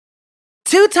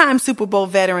Two-time Super Bowl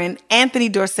veteran Anthony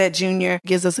Dorsett Jr.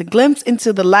 gives us a glimpse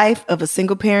into the life of a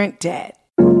single-parent dad.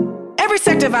 Every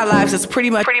sector of our lives is pretty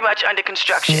much under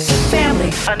construction.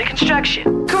 Family, under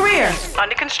construction. Career,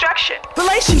 under construction.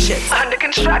 Relationships, under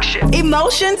construction.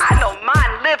 Emotions, I know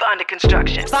mine live under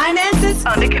construction. Finances,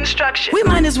 under construction. We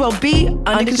might as well be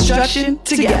under construction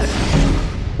together.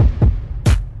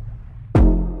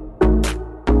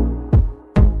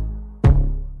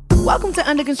 Welcome to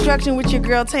Under Construction with your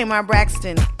girl, Tamar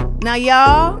Braxton. Now,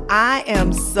 y'all, I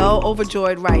am so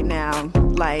overjoyed right now.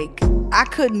 I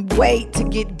couldn't wait to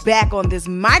get back on this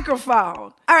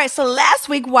microphone. All right, so last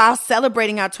week while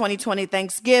celebrating our 2020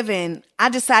 Thanksgiving, I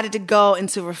decided to go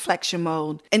into reflection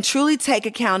mode and truly take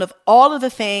account of all of the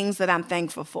things that I'm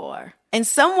thankful for. And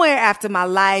somewhere after my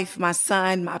life, my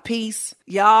son, my peace,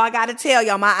 y'all, I gotta tell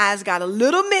y'all, my eyes got a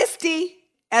little misty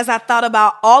as I thought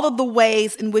about all of the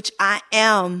ways in which I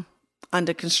am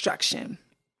under construction.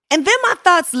 And then my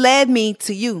thoughts led me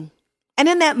to you. And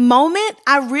in that moment,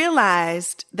 I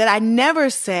realized that I never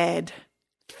said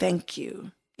thank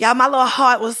you. Y'all, my little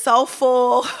heart was so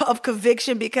full of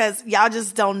conviction because y'all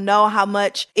just don't know how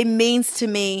much it means to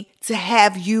me to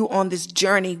have you on this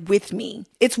journey with me.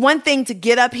 It's one thing to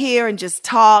get up here and just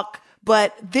talk,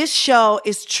 but this show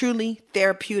is truly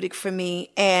therapeutic for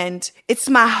me. And it's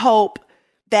my hope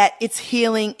that it's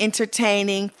healing,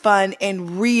 entertaining, fun,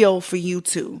 and real for you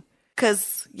too.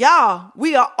 Because y'all,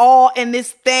 we are all in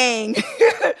this thing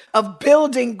of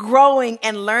building, growing,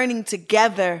 and learning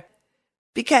together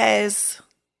because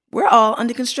we're all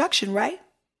under construction, right?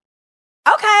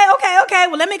 Okay.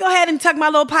 Well, let me go ahead and tuck my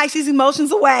little Pisces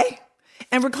emotions away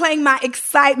and reclaim my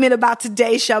excitement about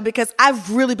today's show because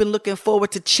I've really been looking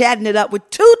forward to chatting it up with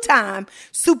two-time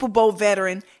Super Bowl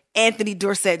veteran Anthony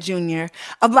Dorsett Jr.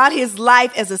 about his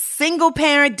life as a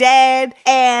single-parent dad,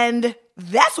 and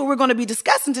that's what we're going to be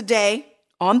discussing today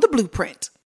on The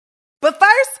Blueprint. But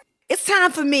first, it's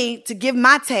time for me to give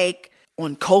my take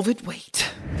on COVID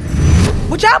weight.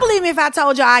 Would y'all believe me if I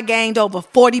told y'all I gained over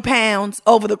 40 pounds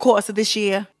over the course of this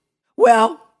year?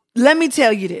 Well, let me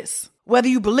tell you this. Whether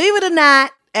you believe it or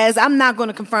not, as I'm not going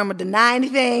to confirm or deny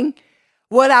anything,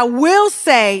 what I will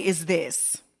say is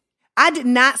this. I did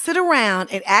not sit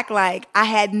around and act like I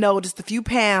had noticed the few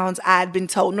pounds I'd been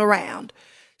toting around.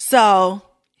 So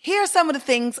here are some of the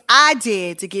things I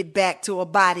did to get back to a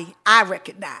body I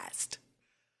recognized.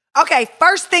 Okay,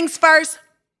 first things first,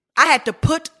 I had to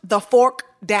put the fork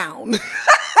down.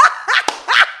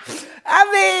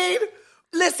 I mean,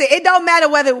 listen, it don't matter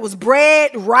whether it was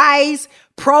bread, rice,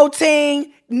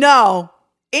 protein. No,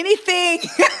 anything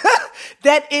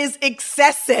that is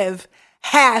excessive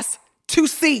has to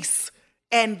cease.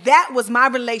 And that was my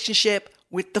relationship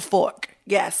with the fork.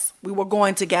 Yes, we were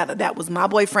going together. That was my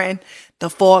boyfriend, the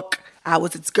fork. I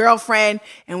was its girlfriend,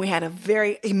 and we had a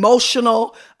very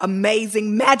emotional,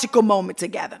 amazing, magical moment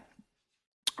together.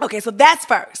 Okay, so that's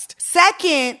first.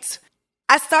 Second,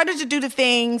 I started to do the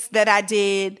things that I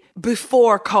did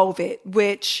before COVID,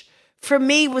 which for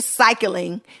me was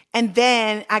cycling. And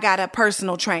then I got a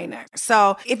personal trainer.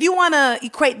 So if you want to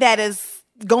equate that as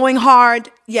going hard,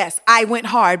 yes, I went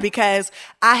hard because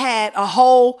I had a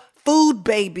whole food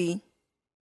baby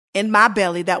in my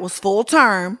belly that was full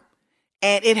term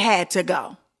and it had to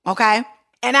go. Okay.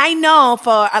 And I know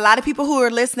for a lot of people who are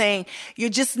listening,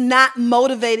 you're just not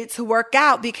motivated to work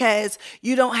out because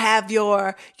you don't have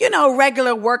your,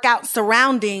 regular workout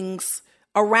surroundings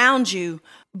around you.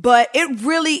 But it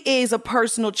really is a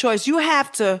personal choice. You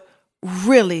have to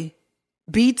really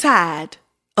be tired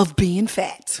of being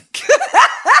fat.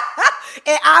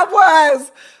 And I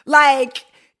was like,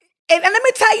 and let me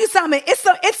tell you something.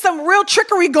 It's some real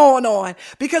trickery going on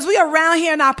because we are around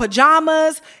here in our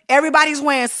pajamas. Everybody's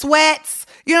wearing sweats.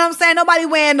 You know what I'm saying? Nobody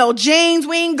wearing no jeans.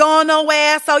 We ain't going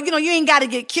nowhere. So, you ain't got to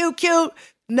get cute.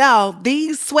 No,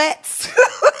 these sweats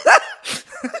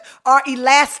are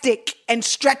elastic and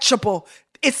stretchable.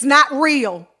 It's not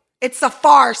real. It's a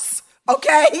farce.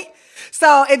 Okay.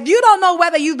 So if you don't know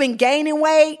whether you've been gaining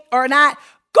weight or not,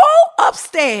 go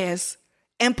upstairs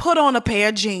and put on a pair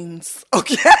of jeans,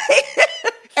 okay?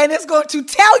 And it's going to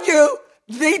tell you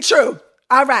the truth.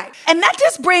 All right. And that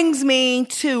just brings me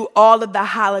to all of the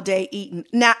holiday eating.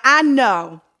 Now, I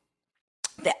know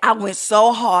that I went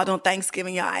so hard on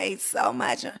Thanksgiving. Y'all, I ate so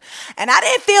much. And I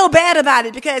didn't feel bad about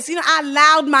it because, I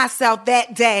allowed myself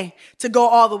that day to go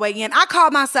all the way in. I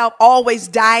called myself always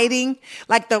dieting,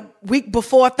 like the week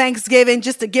before Thanksgiving,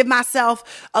 just to give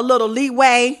myself a little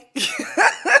leeway,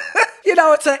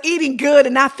 to eating good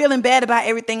and not feeling bad about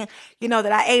everything,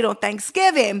 that I ate on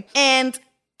Thanksgiving. And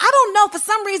I don't know, for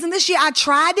some reason this year I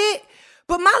tried it,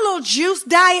 but my little juice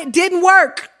diet didn't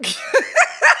work.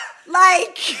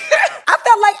 Like, I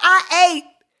felt like I ate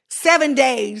 7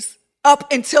 days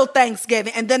up until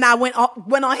Thanksgiving. And then I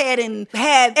went ahead and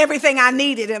had everything I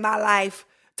needed in my life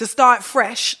to start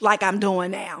fresh like I'm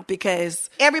doing now. Because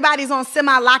everybody's on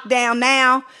semi-lockdown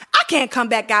now. I can't come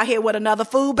back out here with another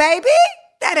food, baby.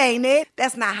 That ain't it.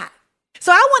 That's not hot.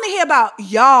 So I want to hear about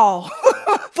y'all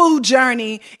food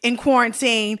journey in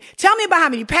quarantine. Tell me about how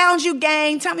many pounds you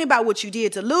gained. Tell me about what you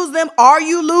did to lose them. Are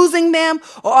you losing them?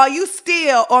 Or are you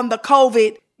still on the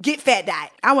COVID get fat diet?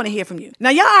 I want to hear from you.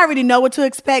 Now, y'all already know what to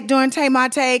expect during Tamar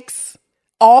Takes.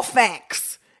 All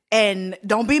facts. And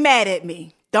don't be mad at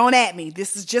me. Don't at me.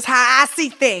 This is just how I see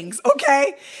things,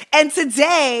 okay? And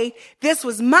today, this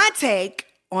was my take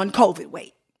on COVID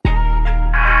weight. All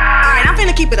right, I'm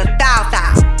finna keep it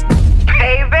 1,000.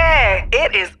 Baby,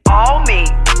 it is all me.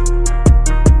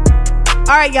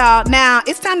 All right, y'all. Now,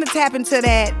 it's time to tap into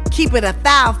that keep it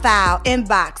 1,000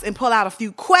 inbox and pull out a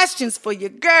few questions for your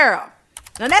girl.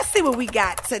 Now, let's see what we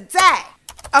got today.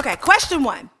 Okay, question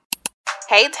 1.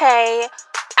 Hey, Tay.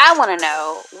 I want to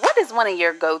know, what is one of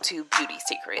your go-to beauty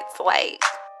secrets? Like,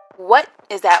 what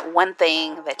is that one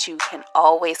thing that you can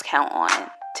always count on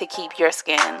to keep your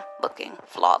skin looking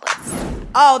flawless?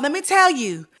 Oh, let me tell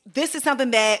you, this is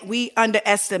something that we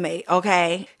underestimate,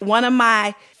 okay? One of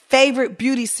my favorite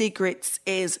beauty secrets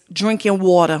is drinking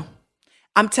water.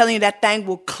 I'm telling you, that thing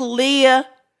will clear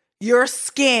your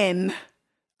skin,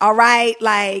 all right?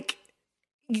 Like,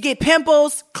 you get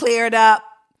pimples, clear it up.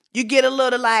 You get a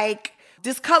little, like,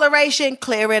 discoloration,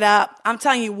 clear it up. I'm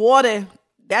telling you, water,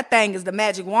 that thing is the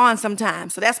magic wand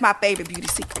sometimes. So that's my favorite beauty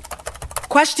secret.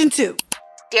 Question 2.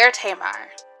 Dear Tamar,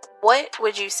 what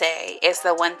would you say is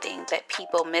the one thing that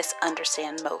people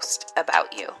misunderstand most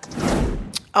about you?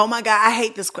 Oh my God, I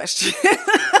hate this question.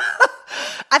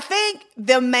 I think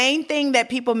the main thing that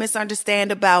people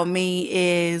misunderstand about me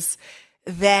is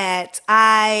that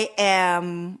I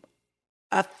am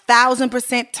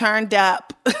 1,000% turned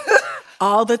up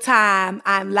all the time.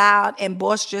 I'm loud and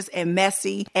boisterous and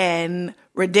messy and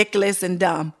ridiculous and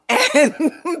dumb. And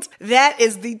that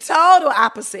is the total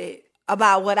opposite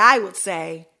about what I would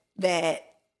say that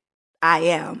I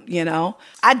am, you know.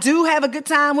 I do have a good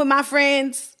time with my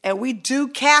friends, and we do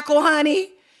cackle, honey,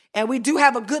 and we do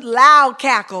have a good loud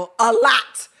cackle a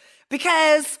lot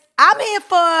because I'm here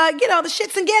for, you know, the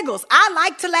shits and giggles. I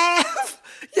like to laugh,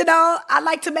 you know. I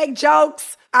like to make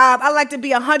jokes. I like to be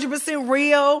 100%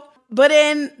 real. But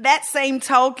in that same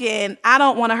token, I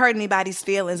don't want to hurt anybody's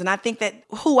feelings. And I think that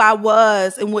who I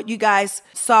was and what you guys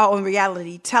saw on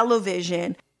reality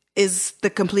television is the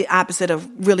complete opposite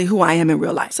of really who I am in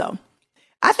real life. So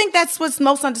I think that's what's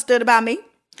most understood about me.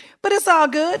 But it's all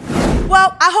good.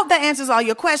 Well, I hope that answers all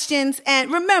your questions.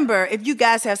 And remember, if you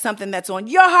guys have something that's on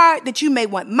your heart that you may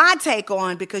want my take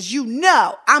on, because you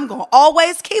know I'm going to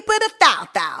always keep it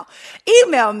 1,000,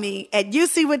 email me at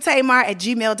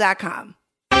ucwithtamar@gmail.com.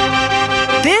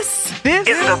 This is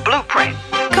the blueprint.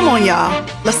 Come on, y'all.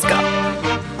 Let's go.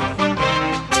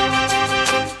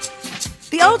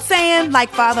 The old saying, like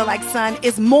father, like son,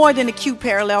 is more than a cute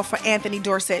parallel for Anthony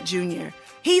Dorsett Jr.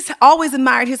 He's always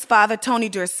admired his father, Tony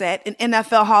Dorsett, an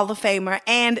NFL Hall of Famer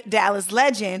and Dallas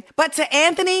legend. But to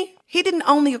Anthony, he didn't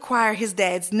only acquire his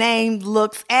dad's name,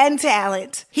 looks, and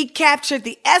talent. He captured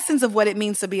the essence of what it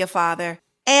means to be a father.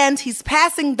 And he's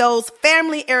passing those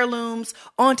family heirlooms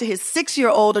on to his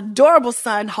 6-year-old adorable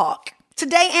son, Hawk.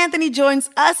 Today, Anthony joins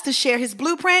us to share his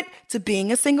blueprint to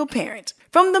being a single parent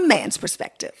from the man's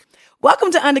perspective.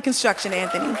 Welcome to Under Construction,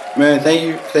 Anthony. Man, thank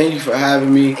you. Thank you for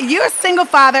having me. You're a single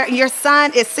father, and your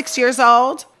son is 6 years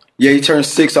old. Yeah, he turned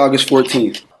 6 August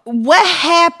 14th. What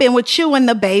happened with you and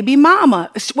the baby mama?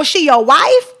 Was she your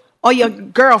wife or your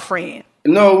girlfriend?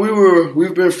 No,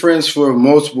 we've been friends for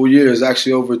multiple years,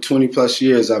 actually over 20 plus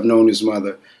years. I've known his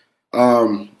mother.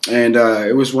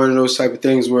 It was one of those type of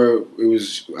things where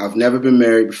I've never been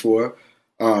married before.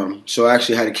 So I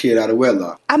actually had a kid out of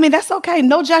wedlock. I mean, that's okay.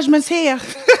 No judgments here.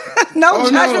 No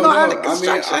judgment on Under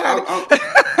Construction.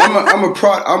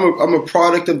 I'm a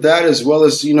product of that, as well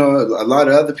as, you know, a lot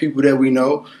of other people that we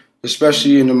know,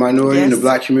 especially in the minority and the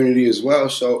black community as well.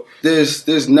 So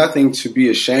there's nothing to be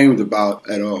ashamed about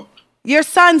at all. Your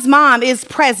son's mom is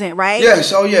present, right?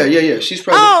 Yes. Oh, yeah. She's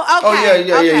present. Oh,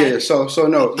 okay. Oh, yeah. So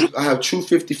no, I have true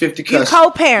 50-50 custody. You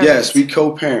co-parent. Yes, we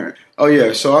co-parent. Oh,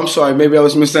 yeah. So I'm sorry. Maybe I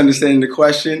was misunderstanding the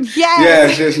question.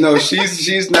 Yes. No,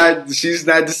 she's not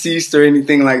deceased or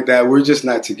anything like that. We're just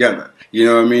not together. You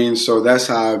know what I mean? So that's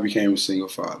how I became a single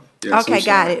father. Yes, okay,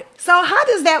 got it. So how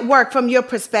does that work from your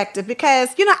perspective? Because,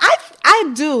 you know, I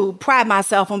I do pride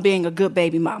myself on being a good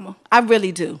baby mama. I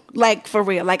really do. Like, for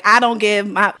real. Like, I don't give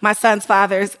my son's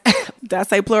father's, did I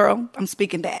say plural? I'm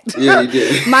speaking that. Yeah, you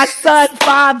did. My son's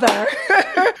father.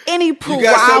 Any problems. You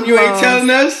got something you ain't telling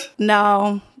us?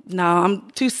 No,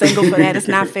 I'm too single for that. It's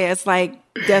not fair. It's like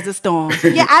Desert Storm.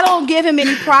 Yeah, I don't give him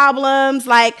any problems.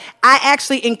 Like, I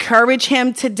actually encourage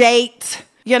him to date.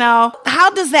 You know, how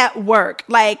does that work?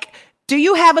 Like, do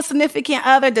you have a significant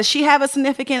other? Does she have a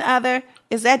significant other?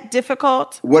 Is that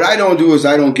difficult? What I don't do is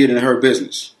I don't get in her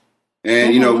business.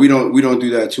 And, we don't do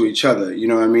that to each other. You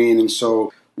know what I mean? And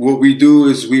so what we do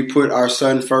is we put our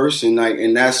son first, and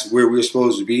that's where we're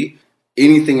supposed to be.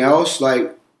 Anything else,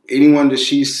 like anyone that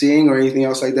she's seeing or anything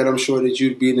else like that, I'm sure that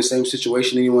you'd be in the same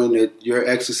situation. Anyone that your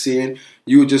ex is seeing,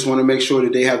 you would just want to make sure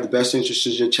that they have the best interests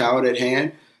of your child at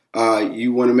hand.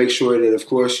 You want to make sure that, of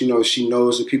course, she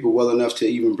knows the people well enough to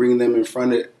even bring them in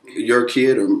front of your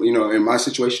kid, or, in my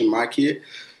situation, my kid.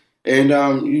 And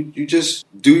you just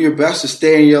do your best to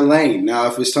stay in your lane. Now,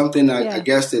 if it's something I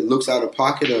guess that looks out of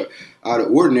pocket or out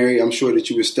of ordinary, I'm sure that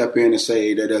you would step in and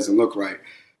say that doesn't look right.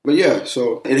 But yeah,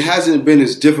 so it hasn't been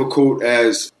as difficult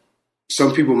as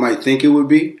some people might think it would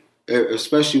be,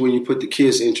 especially when you put the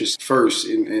kids' interest first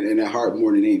and at heart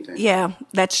more than anything. Yeah,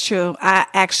 that's true. I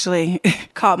actually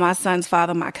called my son's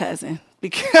father my cousin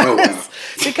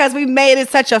because we made it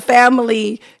such a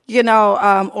family,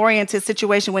 oriented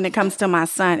situation when it comes to my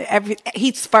son.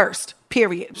 He's first,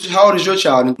 period. How old is your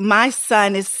child? My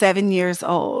son is 7 years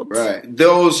old. Right.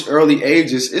 Those early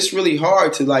ages, it's really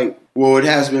hard to it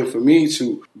has been for me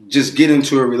to just get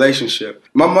into a relationship.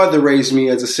 My mother raised me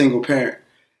as a single parent.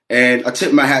 And I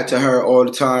tip my hat to her all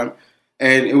the time.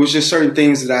 And it was just certain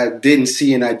things that I didn't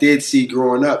see and I did see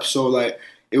growing up. So,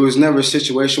 it was never a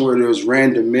situation where there was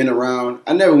random men around.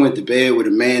 I never went to bed with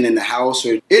a man in the house.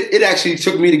 Or it actually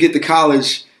took me to get to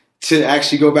college to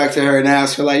actually go back to her and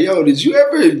ask her, yo, did you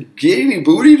ever get any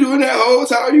booty during that whole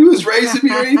time you was raising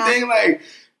me or anything?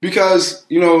 Because,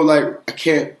 I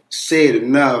can't say it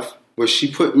enough, but she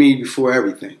put me before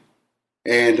everything.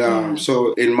 And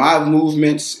so in my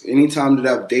movements, anytime that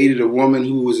I've dated a woman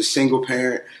who was a single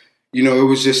parent, it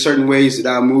was just certain ways that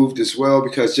I moved as well,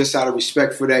 because just out of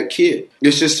respect for that kid.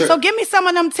 It's just so give me some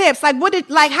of them tips.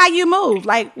 How you move?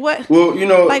 What? Well,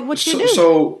 what you do?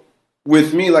 So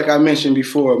with me, like I mentioned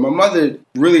before, my mother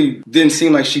really didn't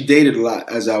seem like she dated a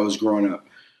lot as I was growing up.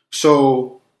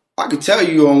 So I could tell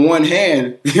you on one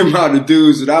hand the amount of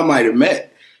dudes that I might have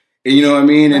met. And you know what I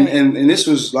mean? Right. And this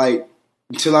was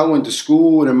until I went to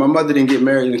school, and my mother didn't get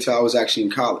married until I was actually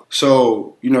in college.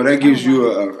 So, that gives you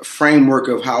a framework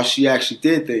of how she actually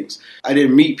did things. I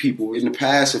didn't meet people. In the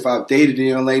past, if I've dated a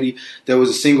young lady that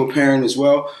was a single parent as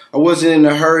well, I wasn't in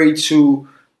a hurry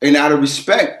and out of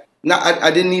respect,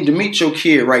 I didn't need to meet your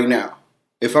kid right now.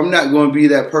 If I'm not going to be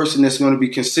that person that's going to be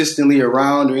consistently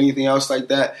around or anything else like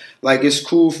that, it's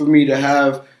cool for me to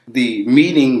have the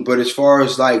meeting, but as far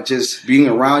as just being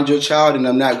around your child, and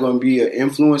I'm not going to be an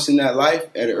influence in that life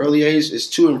at an early age, it's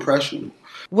too impressionable.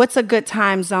 What's a good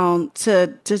time zone to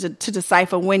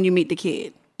decipher when you meet the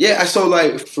kid? Yeah,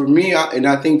 so for me,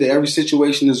 I think that every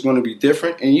situation is going to be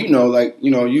different. And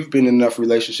you've been in enough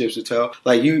relationships to tell.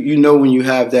 You know when you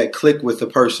have that click with a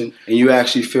person and you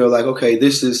actually feel okay,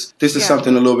 this is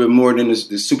something a little bit more than the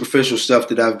superficial stuff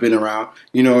that I've been around.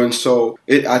 And so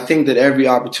I think that every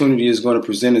opportunity is going to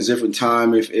present a different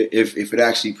time if it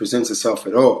actually presents itself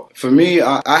at all. For me,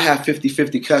 I have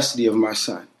 50-50 custody of my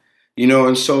son.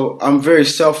 And so I'm very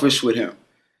selfish with him.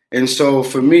 And so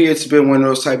for me, it's been one of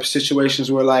those type of situations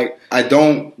where I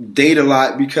don't date a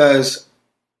lot because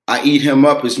I eat him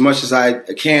up as much as I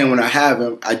can when I have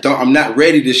him. I'm not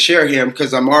ready to share him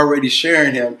because I'm already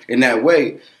sharing him in that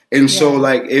way. And so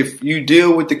if you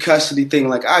deal with the custody thing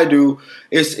like I do,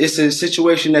 it's a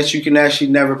situation that you can actually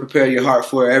never prepare your heart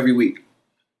for every week.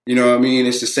 You know what I mean?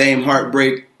 It's the same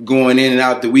heartbreak going in and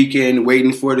out the weekend,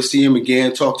 waiting for to see him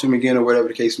again, talk to him again, or whatever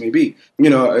the case may be.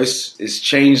 It's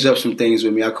changed up some things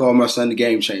with me. I call my son the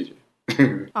game changer.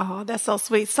 Oh, that's so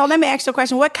sweet. So let me ask you a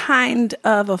question. What kind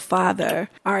of a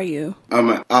father are you? I'm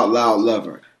an out loud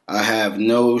lover. I have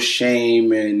no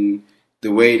shame in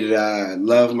the way that I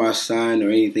love my son or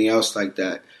anything else like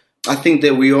that. I think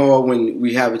that we all, when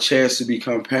we have a chance to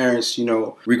become parents,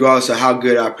 regardless of how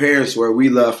good our parents were, we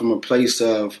love from a place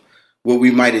of what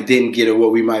we might have didn't get or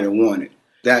what we might have wanted.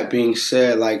 That being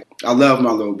said, I love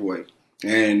my little boy,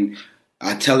 and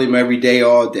I tell him every day,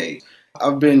 all day.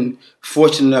 I've been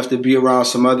fortunate enough to be around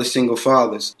some other single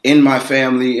fathers in my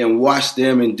family and watch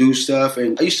them and do stuff.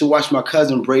 And I used to watch my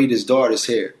cousin braid his daughter's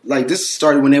hair. This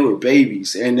started when they were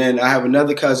babies. And then I have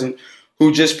another cousin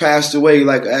who just passed away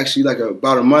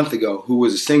about a month ago, who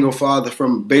was a single father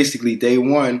from basically day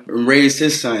one and raised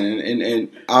his son.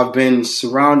 And I've been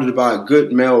surrounded by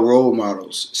good male role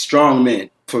models, strong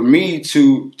men. For me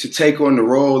to take on the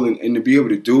role and to be able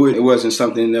to do it, it wasn't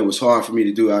something that was hard for me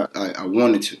to do. I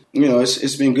wanted to.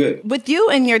 It's been good. With you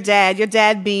and your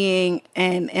dad being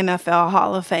an NFL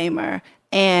Hall of Famer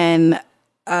and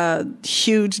a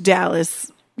huge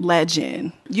Dallas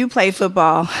legend. You play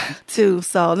football too.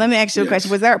 So let me ask you a question.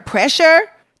 Was there pressure?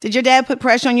 Did your dad put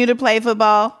pressure on you to play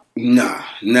football? Nah,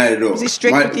 not at all. Was he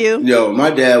strict with you? My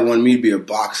dad wanted me to be a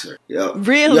boxer. Yo.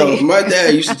 Really? My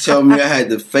dad used to tell me I had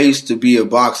the face to be a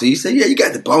boxer. He said, yeah, you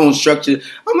got the bone structure.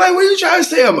 I'm like, what are you trying to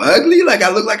say? I'm ugly? Like,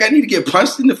 I look like I need to get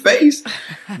punched in the face?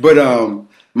 But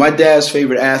my dad's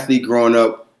favorite athlete growing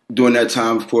up during that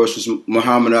time, of course, was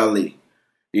Muhammad Ali.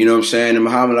 You know what I'm saying? And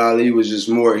Muhammad Ali was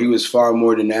he was far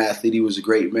more than an athlete. He was a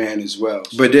great man as well.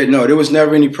 But there was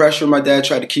never any pressure. My dad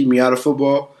tried to keep me out of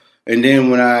football. And then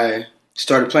when I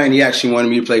started playing, he actually wanted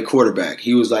me to play quarterback.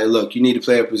 He was like, look, you need to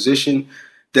play a position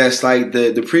that's like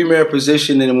the premier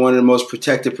position and one of the most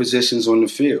protected positions on the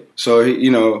field. So,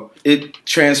 it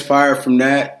transpired from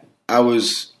that. I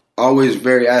was always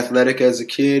very athletic as a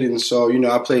kid, and so,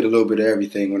 I played a little bit of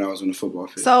everything when I was on the football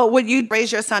field. So would you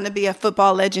raise your son to be a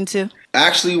football legend too?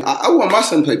 Actually, I want my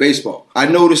son to play baseball. I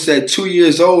noticed at 2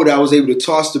 years old, I was able to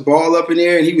toss the ball up in the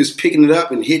air, and he was picking it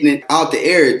up and hitting it out the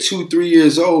air at 2, 3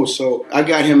 years old. So I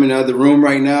got him in the other room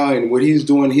right now, and what he's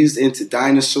doing, he's into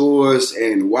dinosaurs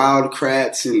and wild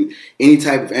crats and any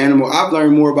type of animal. I've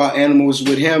learned more about animals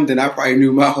with him than I probably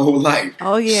knew my whole life.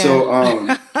 Oh, yeah.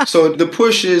 So, so the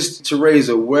push is to raise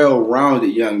a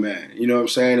well-rounded young man, you know what I'm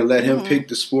saying, and let him pick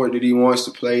the sport that he wants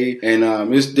to play, and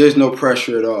there's no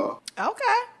pressure at all. Okay.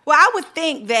 Well, I would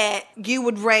think that you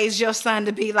would raise your son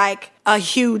to be like a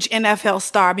huge NFL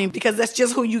star, because that's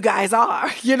just who you guys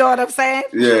are. You know what I'm saying?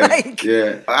 Yeah,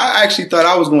 yeah. I actually thought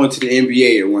I was going to the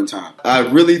NBA at one time. I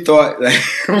really thought that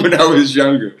when I was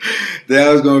younger that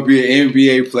I was going to be an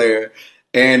NBA player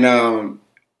and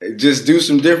just do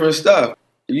some different stuff.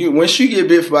 Once you get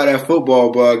bit by that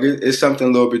football bug, it's something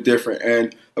a little bit different.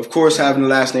 And, of course, having the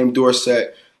last name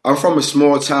Dorsett, I'm from a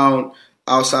small town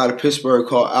outside of Pittsburgh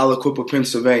called Aliquippa,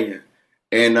 Pennsylvania.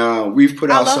 And we've put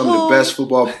out some of the best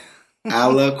football.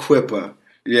 Aliquippa.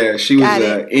 Yeah, she was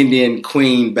an Indian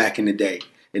queen back in the day.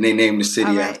 And they named the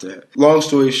city after her. Long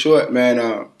story short,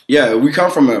 man, we come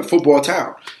from a football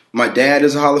town. My dad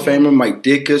is a Hall of Famer. Mike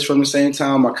Dick is from the same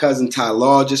town. My cousin Ty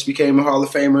Law just became a Hall of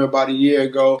Famer about a year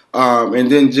ago. And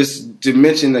then just to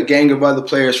mention a gang of other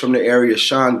players from the area,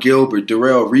 Sean Gilbert,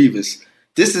 Darrell Revis.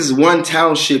 This is one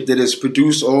township that has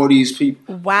produced all these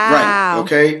people. Wow. Right,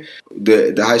 okay?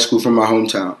 The high school from my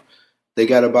hometown. They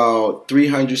got about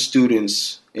 300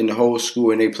 students in the whole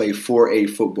school, and they play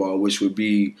 4A football, which would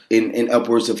be in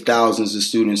upwards of thousands of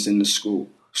students in the school.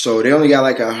 So they only got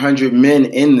like 100 men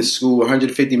in the school,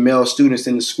 150 male students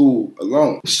in the school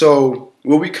alone. So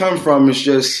where we come from is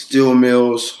just steel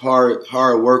mills, hard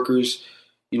workers.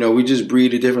 We just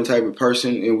breed a different type of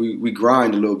person, and we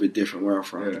grind a little bit different where I'm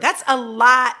from. Yeah. That's a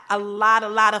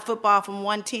lot of football from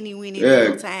one teeny weeny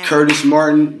little town. Curtis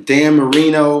Martin, Dan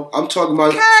Marino. I'm talking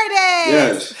about Curtis.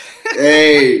 Yes.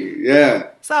 Hey,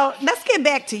 yeah. So let's get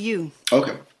back to you.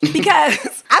 Okay.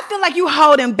 Because I feel like you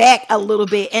holding back a little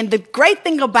bit. And the great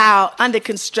thing about under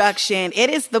construction, it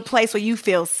is the place where you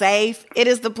feel safe. It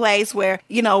is the place where,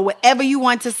 whatever you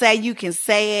want to say, you can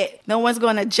say it. No one's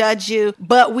going to judge you.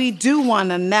 But we do want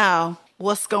to know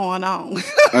what's going on.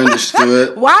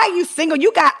 Understood. Why are you single?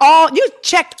 You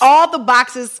checked all the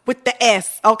boxes with the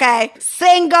S, okay?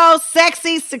 Single,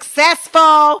 sexy,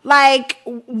 successful. Like,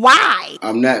 why?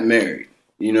 I'm not married.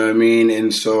 You know what I mean?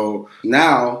 And so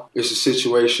now it's a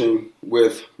situation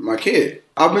with my kid.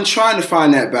 I've been trying to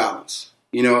find that balance,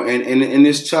 and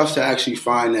it's tough to actually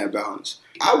find that balance.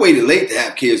 I waited late to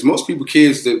have kids. Most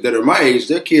kids that are my age,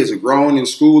 their kids are growing in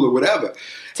school or whatever.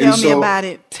 Tell me about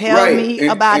it. Tell me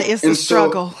about it. It's a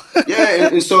struggle. Yeah,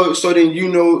 and so then you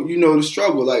know the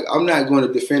struggle. Like, I'm not going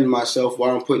to defend myself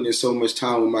while I'm putting in so much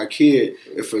time with my kid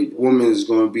if a woman is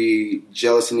going to be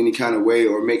jealous in any kind of way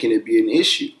or making it be an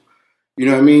issue. You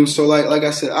know what I mean? So like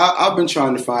I said, I've been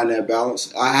trying to find that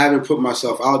balance. I haven't put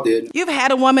myself out there. You've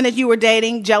had a woman that you were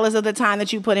dating jealous of the time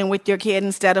that you put in with your kid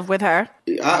instead of with her?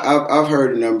 I've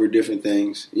heard a number of different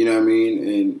things. You know what I mean?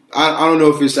 And I don't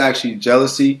know if it's actually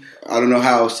jealousy. I don't know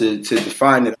how else to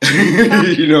define it.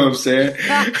 You know what I'm saying?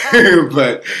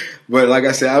 but like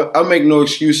I said, I make no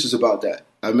excuses about that.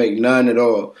 I make none at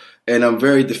all. And I'm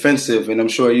very defensive, and I'm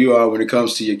sure you are when it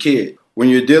comes to your kid. When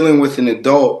you're dealing with an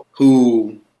adult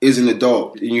who is an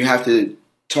adult, and you have to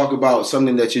talk about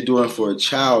something that you're doing for a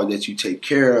child that you take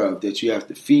care of, that you have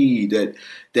to feed,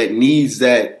 that needs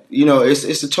that,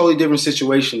 it's a totally different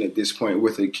situation at this point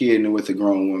with a kid and with a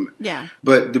grown woman. Yeah.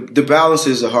 But the balance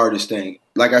is the hardest thing.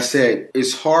 Like I said,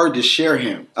 it's hard to share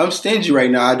him. I'm stingy right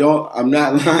now. I'm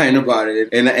not lying about it.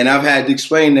 And I've had to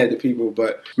explain that to people.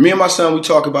 But me and my son, we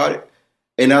talk about it.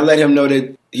 And I let him know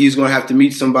that he's going to have to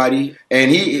meet somebody.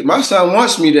 And my son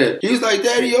wants me to. He's like,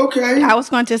 Daddy, okay. I was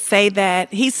going to say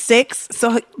that he's 6,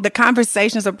 so the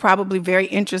conversations are probably very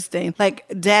interesting. Like,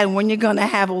 Dad, when you're going to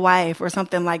have a wife or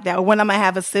something like that, or when I'm going to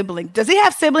have a sibling. Does he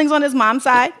have siblings on his mom's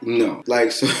side? No.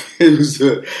 Like, so it was,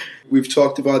 we've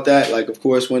talked about that. Like, of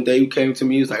course, one day he came to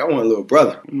me, he was like, I want a little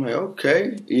brother. I'm like,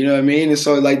 okay. You know what I mean? And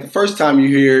so, like, the first time you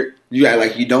hear it, you act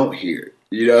like you don't hear it.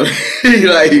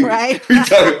 Like, right.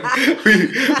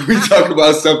 we talk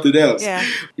about something else. Yeah.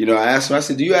 I asked him, I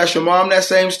said, do you ask your mom that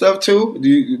same stuff too? Do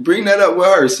you bring that up with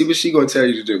her? See what she's going to tell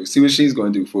you to do. See what she's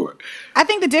going to do for it. I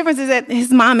think the difference is that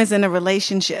his mom is in a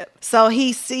relationship. So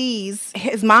he sees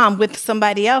his mom with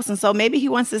somebody else. And so maybe he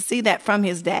wants to see that from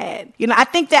his dad. I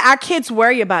think that our kids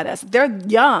worry about us. They're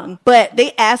young, but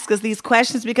they ask us these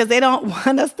questions because they don't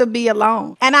want us to be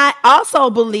alone. And I also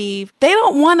believe they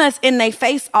don't want us in their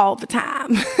face all the time.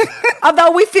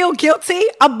 Although we feel guilty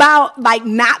about like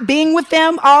not being with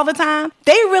them all the time,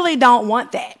 they really don't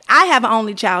want that. I have an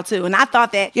only child too. And I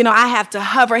thought that, I have to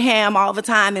hover him all the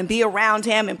time and be around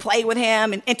him and play with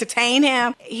him and entertain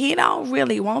him. He don't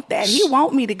really want that. He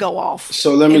want me to go off.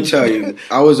 So let me tell you,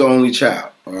 I was the only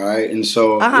child. All right. And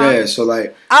so, so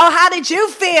like. Oh, how did you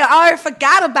feel? I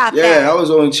forgot about that. Yeah, I was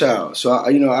the only child. So,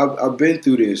 I've been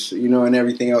through this, and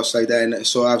everything else like that. And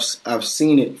so I've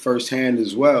seen it firsthand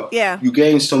as well. Yeah. You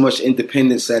gain so much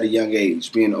independence at a young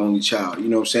age, being the only child, you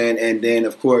know what I'm saying? And then,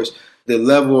 of course, the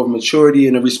level of maturity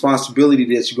and the responsibility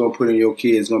that you're going to put in your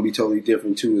kid is going to be totally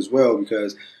different too as well,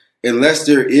 because unless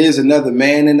there is another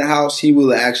man in the house, he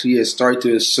will actually start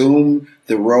to assume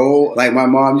the role. Like my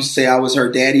mom used to say I was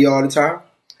her daddy all the time.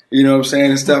 You know what I'm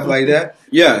saying? And stuff like that.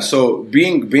 Yeah, so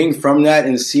being from that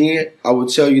and seeing it, I will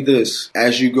tell you this.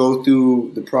 As you go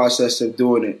through the process of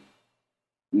doing it,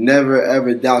 never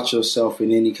ever doubt yourself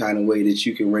in any kind of way that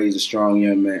you can raise a strong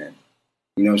young man.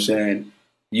 You know what I'm saying?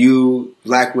 You,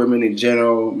 black women in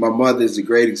general, my mother is a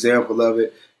great example of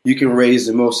it. You can raise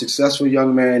the most successful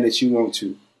young man that you want to.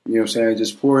 You know what I'm saying?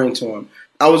 Just pour into him.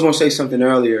 I was going to say something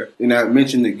earlier, and I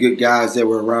mentioned the good guys that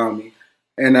were around me.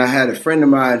 And I had a friend of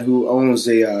mine who owns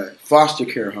a foster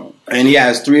care home. And he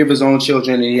has 3 of his own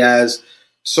children, and he has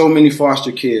so many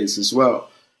foster kids as well.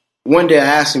 One day I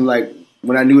asked him, like,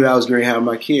 when I knew that I was going to have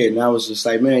my kid, and I was just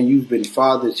like, man, you've been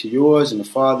father to yours and a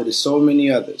father to so many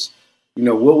others.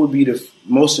 What would be the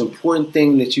most important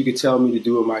thing that you could tell me to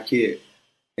do with my kid?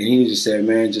 And he just said,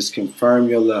 man, just confirm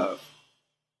your love.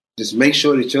 Just make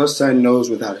sure that your son knows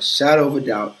without a shadow of a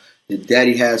doubt that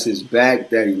daddy has his back,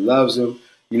 daddy loves him.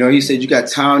 He said you got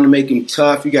time to make him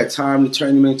tough. You got time to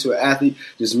turn him into an athlete.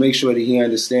 Just make sure that he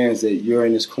understands that you're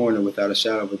in his corner without a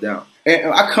shadow of a doubt.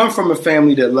 And I come from a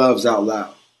family that loves out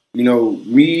loud.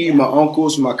 Me, my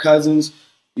uncles, my cousins,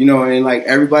 and like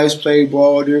everybody's played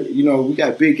ball. We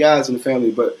got big guys in the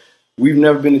family, but we've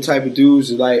never been the type of dudes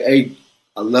that like, hey,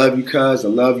 I love you, cuz. I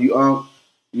love you, unc.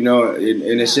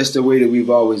 And it's just the way that we've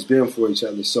always been for each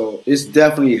other. So it's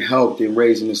definitely helped in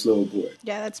raising this little boy.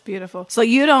 Yeah, that's beautiful. So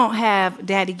you don't have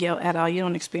daddy guilt at all? You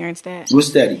don't experience that? What's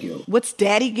daddy guilt? What's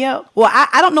daddy guilt? Well,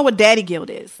 I don't know what daddy guilt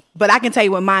is, but I can tell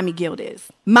you what mommy guilt is.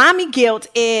 Mommy guilt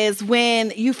is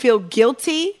when you feel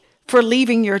guilty for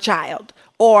leaving your child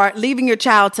or leaving your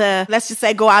child to, let's just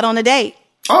say, go out on a date.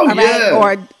 Oh, right? Yeah.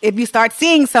 Or if you start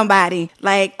seeing somebody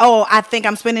like, oh, I think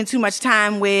I'm spending too much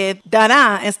time with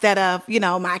da-da instead of,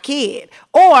 my kid.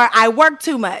 Or I work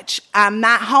too much. I'm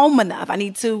not home enough. I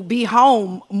need to be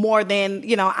home more than,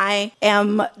 I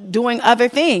am doing other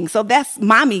things. So that's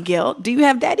mommy guilt. Do you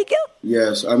have daddy guilt?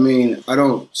 Yes. I mean, I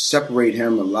don't separate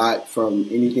him a lot from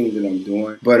anything that I'm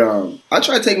doing. But I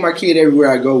try to take my kid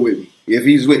everywhere I go with me, if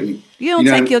he's with me. You don't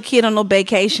take your kid on no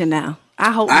vacation now.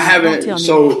 I hope I haven't. Don't tell me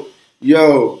so. that.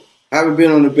 Yo, I haven't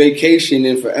been on a vacation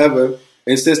in forever,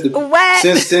 and since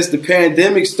the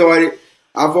pandemic started,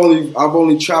 I've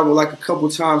only traveled like a couple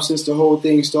times since the whole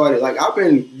thing started. Like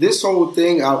this whole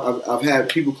thing, I've had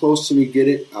people close to me get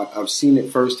it. I've seen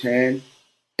it firsthand,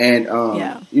 and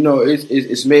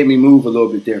it's made me move a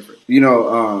little bit different.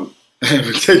 I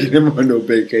haven't taken him on no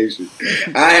vacation.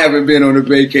 I haven't been on a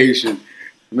vacation.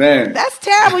 Man. That's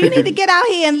terrible. You need to get out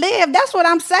here and live. That's what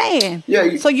I'm saying.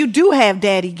 Yeah. So you do have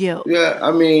daddy guilt. Yeah,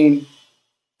 I mean,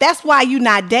 That's why you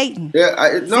not dating.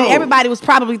 Yeah, no. See, everybody was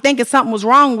probably thinking something was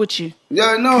wrong with you.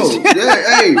 Yeah, no.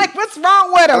 Yeah, hey. Like, what's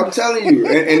wrong with them? I'm telling you.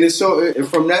 And it's so, and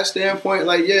from that standpoint,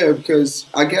 like, yeah, because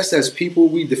I guess as people,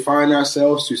 we define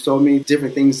ourselves through so many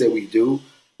different things that we do.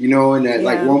 You know, and at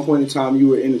like one point in time, you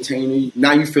were an entertainer.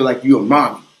 Now you feel like you're a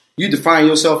mommy. You define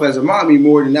yourself as a mommy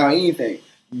more than now anything.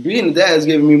 Being a dad has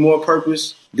given me more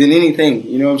purpose than anything.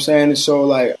 You know what I'm saying? And so,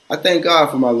 like, I thank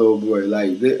God for my little boy.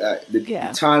 Like,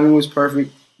 the timing was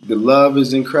perfect. The love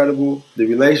is incredible. The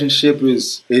relationship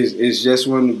is just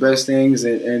one of the best things,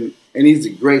 and he's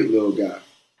a great little guy.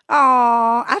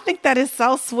 Oh, I think that is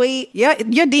so sweet. Your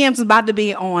DM's about to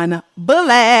be on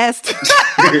blast.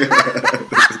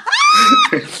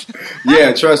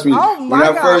 Yeah, trust me. Oh when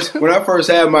I first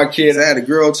had my kids, I had a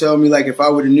girl tell me, like, if I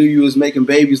would have knew you was making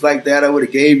babies like that, I would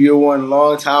have gave you one a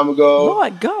long time ago.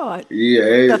 Lord God.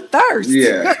 Yeah. The thirst.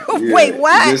 Yeah. Wait,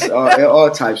 what? Just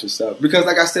all types of stuff. Because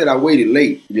like I said, I waited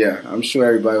late. Yeah, I'm sure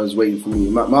everybody was waiting for me.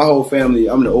 My whole family,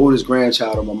 I'm the oldest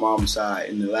grandchild on my mom's side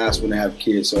and the last one to have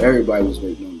kids, so everybody was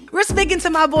waiting on me. We're speaking to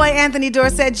my boy Anthony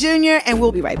Dorsett Jr., and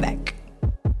we'll be right back.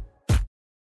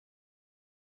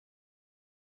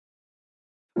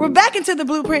 We're back into the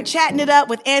Blueprint, chatting it up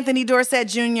with Anthony Dorsett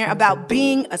Jr. about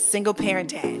being a single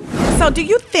parent dad. So do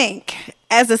you think,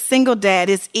 as a single dad,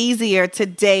 it's easier to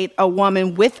date a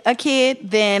woman with a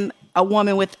kid than a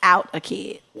woman without a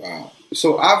kid? Wow.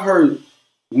 So I've heard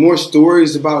more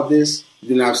stories about this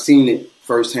than I've seen it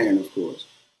firsthand, of course.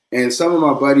 And some of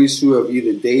my buddies who have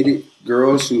either dated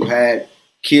girls who had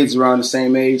kids around the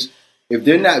same age, if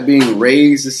they're not being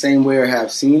raised the same way or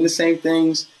have seen the same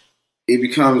things, it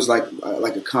becomes like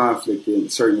a conflict in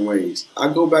certain ways.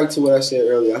 I go back to what I said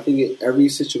earlier. I think every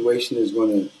situation is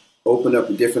going to open up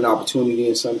a different opportunity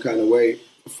in some kind of way.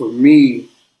 For me,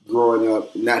 growing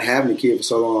up, not having a kid for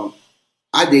so long,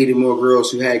 I dated more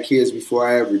girls who had kids before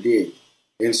I ever did.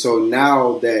 And so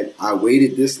now that I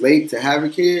waited this late to have a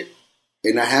kid,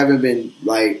 and I haven't been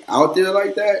like out there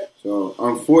like that, so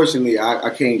unfortunately, I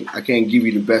can't give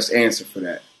you the best answer for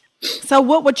that. So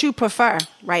what would you prefer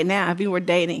right now if you were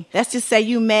dating? Let's just say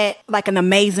you met like an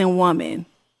amazing woman.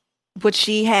 Would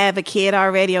she have a kid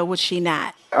already or would she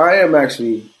not? I am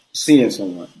actually seeing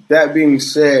someone. That being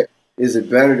said, is it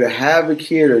better to have a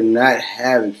kid or not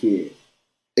have a kid?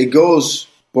 It goes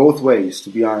both ways,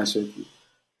 to be honest with you.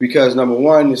 Because number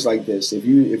one, it's like this. If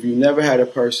you never had a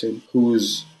person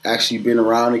who's actually been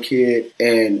around a kid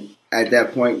and at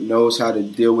that point knows how to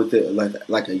deal with it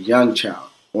like a young child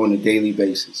on a daily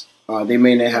basis, they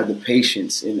may not have the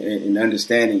patience and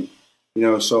understanding, you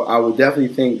know. So I would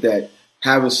definitely think that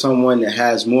having someone that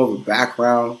has more of a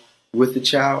background with the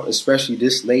child, especially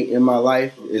this late in my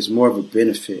life, is more of a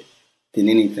benefit than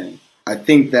anything. I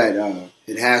think that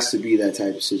it has to be that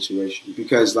type of situation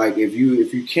because, like, if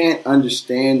you can't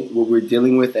understand what we're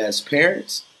dealing with as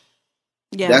parents,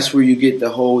 that's where you get the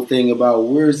whole thing about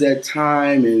where's that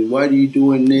time and why are you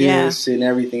doing this and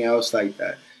everything else like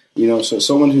that. You know, so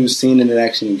someone who's seen it and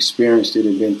actually experienced it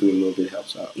and been through it a little bit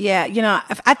helps out. Yeah, you know,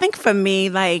 I think for me,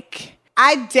 like,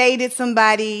 I dated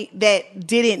somebody that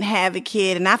didn't have a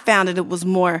kid, and I found that it was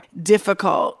more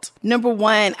difficult. Number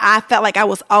one, I felt like I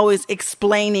was always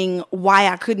explaining why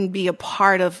I couldn't be a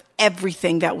part of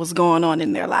everything that was going on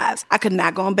in their lives. I could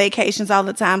not go on vacations all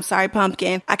the time. Sorry,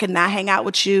 pumpkin. I could not hang out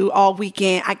with you all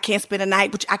weekend. I can't spend a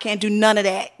night, which I can't do none of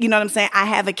that. You know what I'm saying? I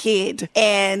have a kid.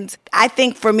 And I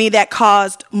think for me that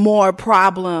caused more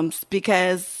problems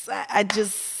because I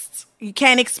just... You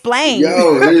can't explain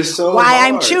it is so why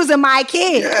hard. I'm choosing my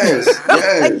kid. Yes.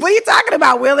 Like, what are you talking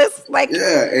about, Willis? Like, no,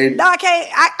 I can't.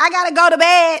 I got to go to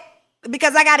bed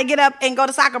because I got to get up and go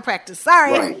to soccer practice.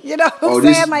 Sorry. Right. You know what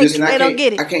I'm saying? Like, they don't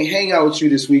get it. I can't hang out with you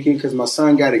this weekend because my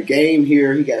son got a game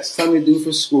here. He got something to do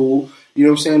for school. You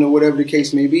know what I'm saying? Or whatever the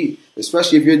case may be.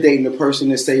 Especially if you're dating a person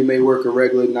that, say, may work a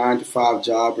regular 9-to-5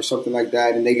 job or something like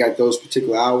that, and they got those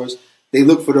particular hours. They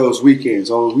look for those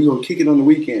weekends. Oh, we're going to kick it on the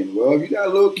weekend. Well, if you got a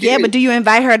little kid. Yeah, but do you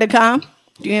invite her to come?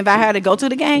 Do you invite her to go to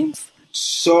the games?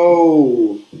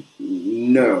 So,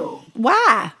 no.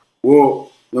 Why?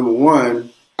 Well, number one,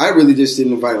 I really just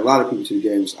didn't invite a lot of people to the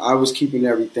games. I was keeping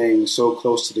everything so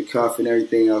close to the cuff and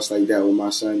everything else like that with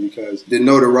my son because the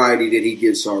notoriety that he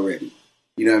gets already.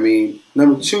 You know what I mean?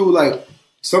 Number two, like,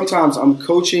 sometimes I'm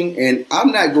coaching and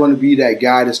I'm not going to be that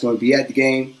guy that's going to be at the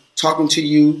game talking to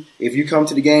you if you come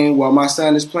to the game while my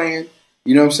son is playing.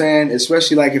 You know what I'm saying?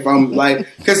 Especially like if I'm like,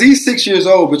 because he's 6 years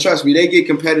old, but trust me, they get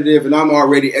competitive and I'm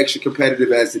already extra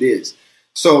competitive as it is.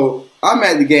 So I'm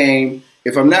at the game.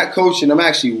 If I'm not coaching, I'm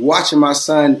actually watching my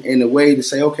son in a way to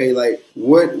say, okay, like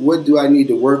what do I need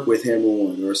to work with him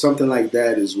on or something like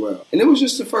that as well. And it was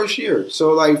just the first year.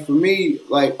 So like for me,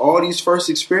 like all these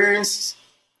first experiences,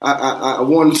 I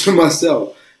want them to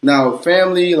myself. Now,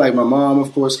 family, like my mom,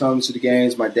 of course, comes to the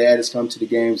games. My dad has come to the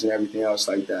games and everything else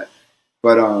like that.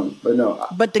 But no.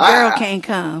 But the girl can't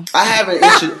come. I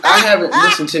haven't.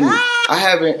 Listen to me.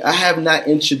 I have not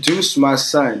introduced my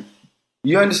son.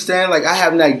 You understand? Like I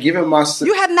have not given my son.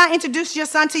 You have not introduced your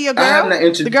son to your girl. I have not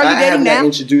the girl you're dating now. Not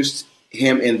introduced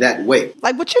him in that way.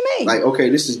 Like what you mean? Like okay,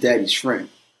 this is daddy's friend.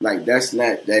 Like that's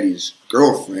not daddy's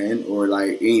girlfriend or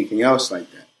like anything else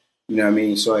like that. You know what I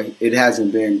mean? So it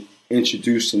hasn't been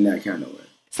introduced in that kind of way.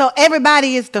 So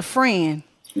everybody is the friend.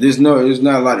 There's not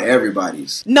a lot of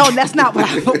everybody's. No, that's not what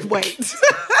I wait.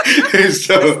 That's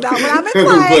not what I'm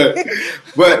implying.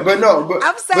 But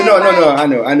I'm saying no.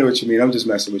 I know what you mean. I'm just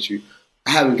messing with you.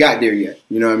 I haven't got there yet.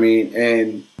 You know what I mean?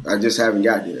 And I just haven't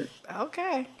got there.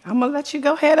 Okay, I'm gonna let you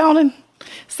go ahead on and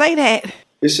say that.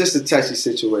 It's just a touchy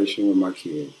situation with my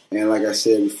kid, and like I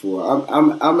said before,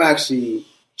 I'm actually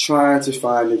trying to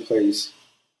find a place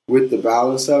with the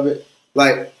balance of it.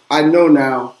 Like I know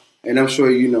now, and I'm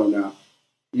sure you know now.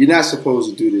 You're not supposed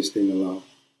to do this thing alone.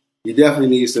 You definitely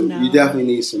need some. No. You definitely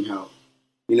need some help.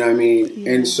 You know what I mean?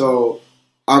 Yeah. And so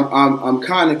I'm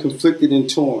kind of conflicted and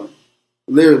torn,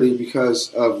 literally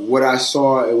because of what I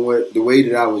saw and the way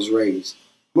that I was raised.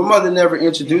 My mother never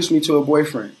introduced me to a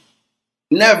boyfriend.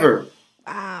 Never.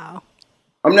 Wow.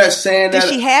 I'm not saying that.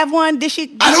 Did she have one? Did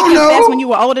she? I don't know. Confess when you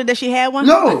were older that she had one?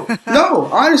 No.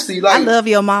 Honestly, like I love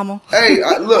your mama. Hey,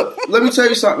 look. Let me tell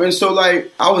you something. And so,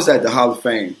 like, I was at the Hall of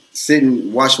Fame,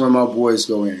 sitting watching one of my boys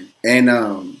go in, and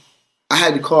I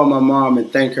had to call my mom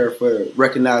and thank her for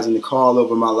recognizing the call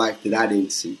over my life that I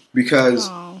didn't see, because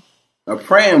a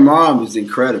praying mom is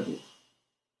incredible.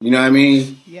 You know what I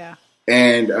mean? Yeah.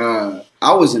 And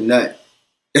I was a nut.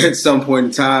 At some point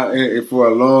in time, and for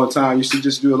a long time, used to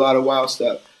just do a lot of wild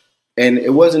stuff. And it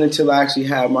wasn't until I actually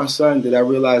had my son that I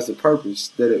realized the purpose,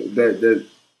 that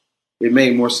it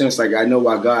made more sense. Like, I know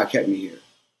why God kept me here.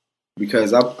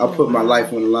 Because I put my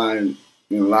life on the line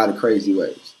in a lot of crazy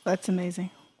ways. That's amazing.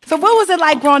 So what was it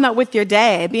like growing up with your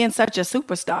dad, being such a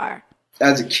superstar?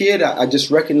 As a kid, I just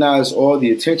recognized all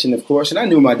the attention, of course. And I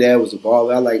knew my dad was a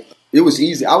baller. It was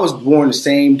easy. I was born the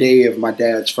same day of my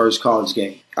dad's first college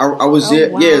game. I was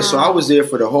there. Wow. Yeah, so I was there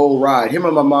for the whole ride. Him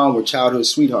and my mom were childhood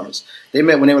sweethearts. They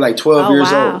met when they were like 12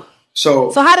 years old.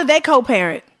 So how did they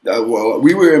co-parent? Well,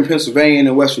 we were in Pennsylvania and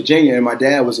in West Virginia, and my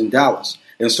dad was in Dallas.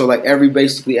 And so like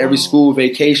every school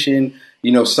vacation,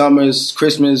 summers,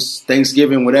 Christmas,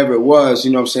 Thanksgiving, whatever it was,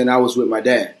 you know what I'm saying, I was with my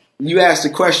dad. You asked the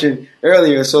question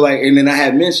earlier, so like, and then I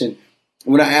had mentioned,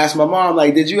 when I asked my mom,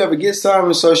 like, did you ever get some?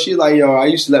 And so she's like, yo, I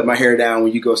used to let my hair down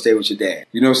when you go stay with your dad.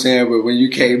 You know what I'm saying? But when you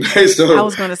came back, so. I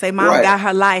was going to say, mom got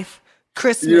her life,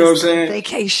 Christmas, you know what I'm saying?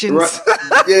 Vacations. Right.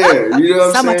 Yeah, you know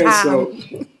what I'm saying?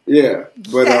 So, yeah.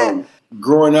 But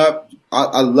growing up,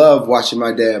 I love watching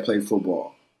my dad play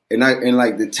football. And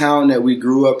like the town that we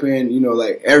grew up in,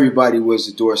 like everybody was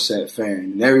a Dorsett fan.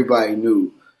 And everybody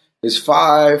knew. There's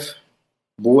 5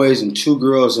 boys and 2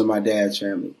 girls in my dad's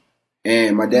family.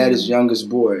 And my dad is the youngest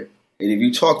boy. And if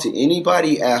you talk to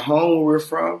anybody at home where we're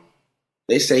from,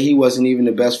 they say he wasn't even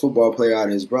the best football player out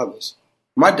of his brothers.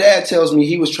 My dad tells me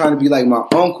he was trying to be like my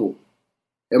uncle.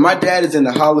 And my dad is in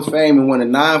the Hall of Fame and one of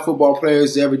 9 football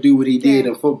players to ever do what he did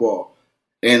in football.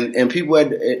 And people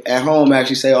at home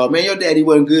actually say, oh, man, your daddy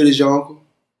wasn't good as your uncle.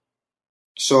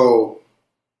 So,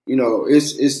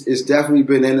 it's definitely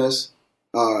been in us.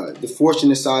 The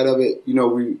fortunate side of it,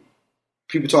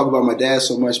 people talk about my dad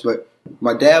so much, but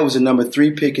my dad was the number 3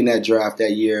 pick in that draft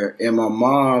that year, and my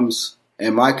mom's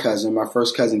and my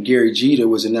first cousin Gary Jeter,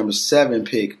 was the number 7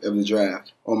 pick of the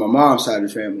draft on my mom's side of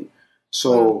the family.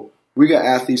 So we got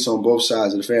athletes on both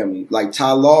sides of the family. Like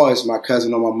Ty Law is my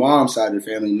cousin on my mom's side of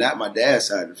the family, not my dad's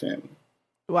side of the family.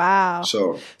 Wow.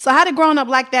 So how did growing up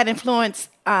like that influence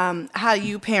how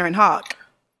you parent Hawk?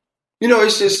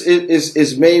 It's just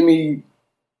it's made me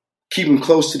keep him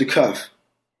close to the cuff.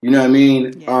 You know what I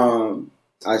mean? Yeah.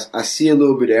 I see a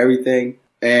little bit of everything,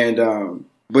 and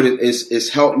but it's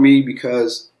helped me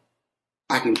because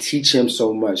I can teach him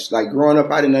so much. Like growing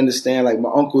up, I didn't understand. Like my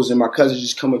uncles and my cousins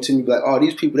just come up to me like, "Oh,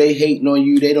 these people, they hating on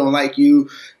you. They don't like you.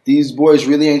 These boys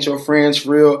really ain't your friends for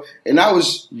real." And I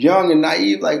was young and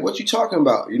naive. Like, what you talking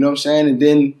about? You know what I'm saying? And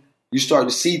then you start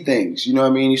to see things. You know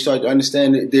what I mean? You start to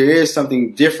understand that there is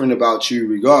something different about you,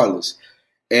 regardless.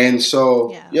 And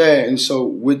so, and so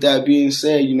with that being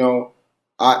said,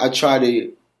 I try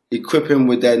to equip him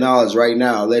with that knowledge right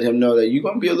now. Let him know that you're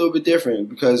going to be a little bit different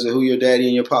because of who your daddy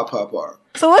and your pop are.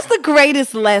 So what's the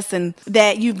greatest lesson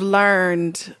that you've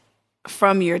learned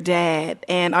from your dad?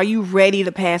 And are you ready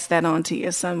to pass that on to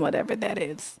your son, whatever that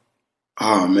is?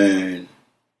 Oh, man.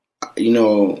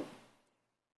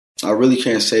 I really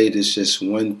can't say it's just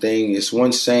one thing. It's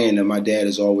one saying that my dad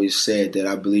has always said that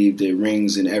I believe that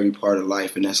rings in every part of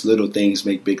life, and that's little things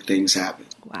make big things happen.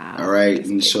 Wow. All right?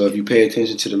 And so if you pay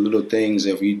attention to the little things,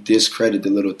 if you discredit the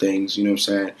little things, you know what I'm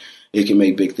saying, it can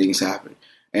make big things happen.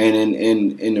 And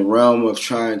in the realm of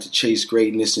trying to chase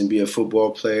greatness and be a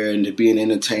football player and to be an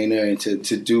entertainer and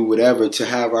to do whatever, to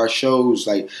have our shows,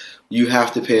 like, you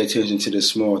have to pay attention to the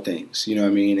small things. You know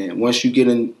what I mean? And once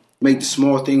you make the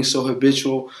small things so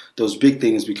habitual, those big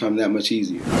things become that much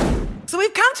easier. So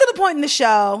we've come to the point in the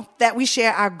show that we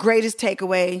share our greatest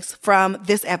takeaways from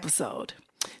this episode.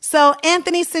 So,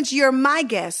 Anthony, since you're my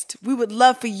guest, we would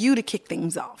love for you to kick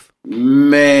things off.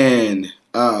 Man,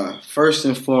 first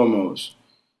and foremost,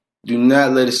 do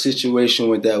not let a situation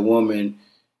with that woman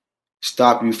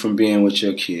stop you from being with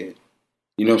your kid.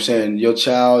 You know what I'm saying? Your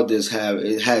child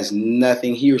has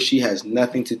nothing, he or she has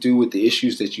nothing to do with the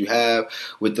issues that you have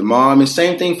with the mom. And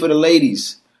same thing for the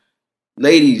ladies.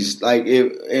 Ladies, like,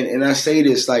 and I say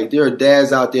this, like, there are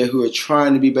dads out there who are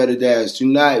trying to be better dads. Do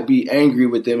not be angry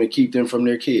with them and keep them from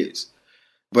their kids.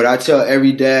 But I tell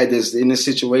every dad that's in this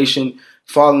situation,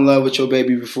 fall in love with your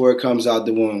baby before it comes out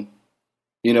the womb.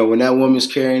 You know, when that woman's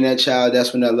carrying that child,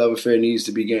 that's when that love affair needs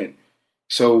to begin.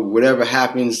 So whatever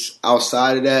happens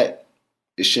outside of that,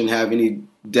 it shouldn't have any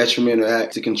detriment or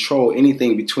act to control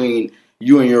anything between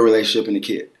you and your relationship and the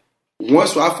kid.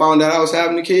 Once I found out I was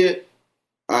having a kid,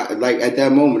 at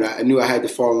that moment, I knew I had to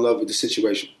fall in love with the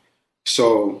situation.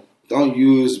 So don't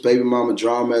use baby mama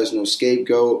drama as no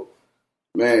scapegoat.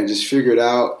 Man, just figure it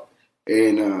out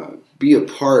and be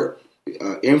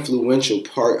influential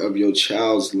part of your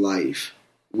child's life.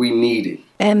 We need it.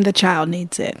 And the child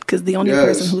needs it, because the only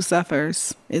person who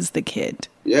suffers is the kid.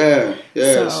 Yeah.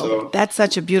 So that's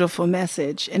such a beautiful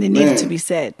message, and it needs to be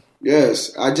said.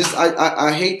 Yes.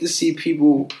 I hate to see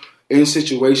people in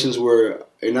situations where,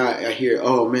 and I hear,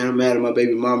 oh man, I'm mad at my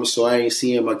baby mama, so I ain't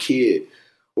seeing my kid.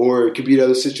 Or it could be the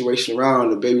other situation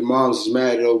around. The baby mom's is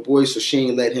mad at old boy, so she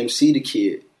ain't let him see the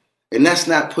kid. And that's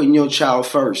not putting your child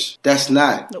first. That's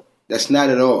not. Nope. That's not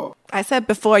at all. I said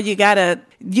before, you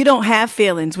don't have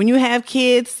feelings. When you have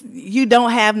kids, you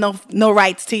don't have no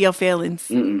rights to your feelings.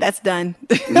 Mm-mm. That's done.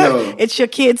 No. It's your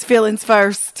kids' feelings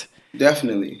first.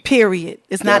 Definitely. Period.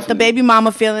 It's not the baby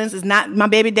mama feelings. It's not my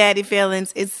baby daddy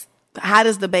feelings. It's how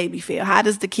does the baby feel? How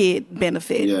does the kid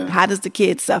benefit? Yeah. How does the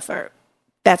kid suffer?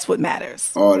 That's what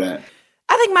matters. All that.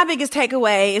 I think my biggest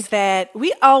takeaway is that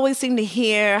we always seem to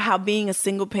hear how being a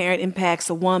single parent impacts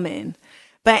a woman.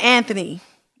 But Anthony,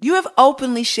 you have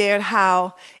openly shared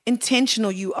how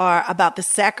intentional you are about the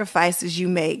sacrifices you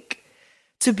make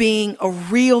to being a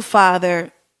real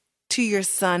father to your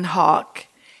son, Hawk.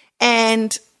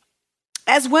 And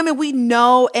as women, we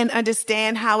know and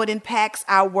understand how it impacts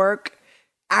our work,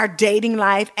 our dating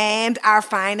life, and our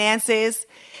finances.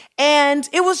 And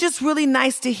it was just really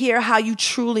nice to hear how you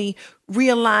truly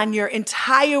realign your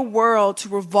entire world to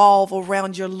revolve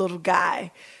around your little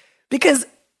guy. Because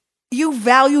you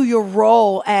value your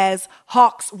role as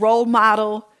Hawk's role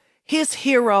model, his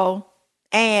hero,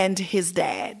 and his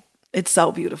dad. It's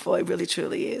so beautiful. It really,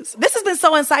 truly is. This has been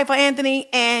so insightful, Anthony,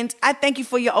 and I thank you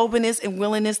for your openness and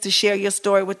willingness to share your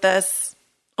story with us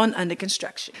on Under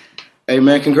Construction. Hey,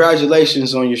 man,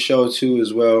 congratulations on your show, too,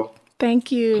 as well. Thank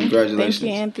you. Congratulations.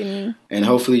 Thank you, Anthony. And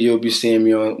hopefully you'll be seeing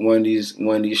me on one of these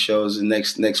shows the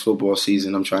next football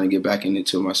season. I'm trying to get back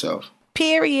into it myself.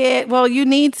 Period. Well, you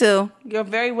need to. You're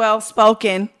very well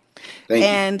spoken. Thank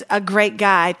and you. A great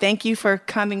guy. Thank you for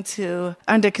coming to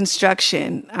Under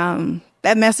Construction.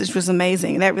 That message was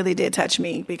amazing. That really did touch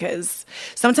me, because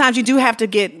sometimes you do have to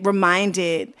get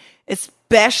reminded,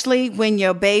 especially when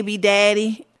your baby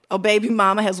daddy or baby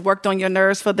mama has worked on your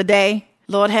nerves for the day.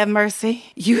 Lord have mercy.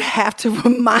 You have to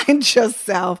remind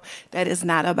yourself that it's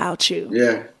not about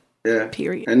you. Yeah.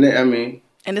 Period. And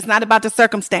it's not about the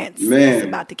circumstance. Man, it's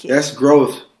about the kid. That's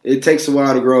growth. It takes a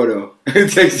while to grow, though.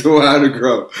 It takes a while to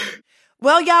grow.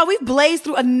 Well, y'all, we've blazed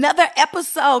through another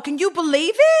episode. Can you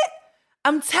believe it?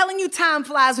 I'm telling you, time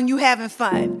flies when you're having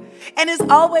fun. And as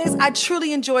always, I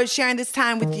truly enjoyed sharing this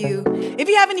time with you. If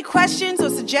you have any questions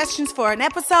or suggestions for an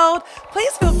episode,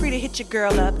 please feel free to hit your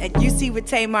girl up at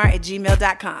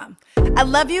ucwithtamar@gmail.com. I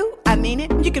love you. I mean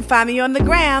it. You can find me on the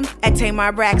gram at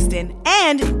Tamar Braxton.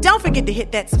 And don't forget to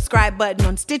hit that subscribe button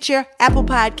on Stitcher, Apple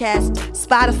Podcasts,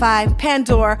 Spotify,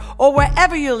 Pandora, or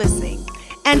wherever you're listening.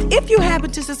 And if you happen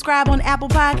to subscribe on Apple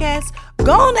Podcasts,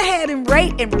 go on ahead and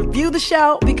rate and review the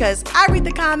show, because I read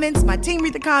the comments, my team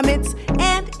read the comments,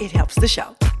 and it helps the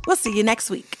show. We'll see you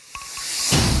next week.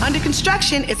 Under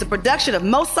Construction is a production of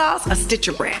Mo Sauce, a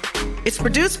Stitcher brand. It's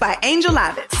produced by Angel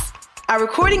Lavitz. Our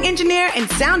recording engineer and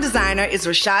sound designer is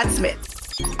Rashad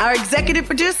Smith. Our executive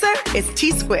producer is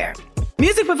T Square.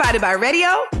 Music provided by Radio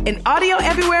and Audio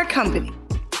Everywhere Company.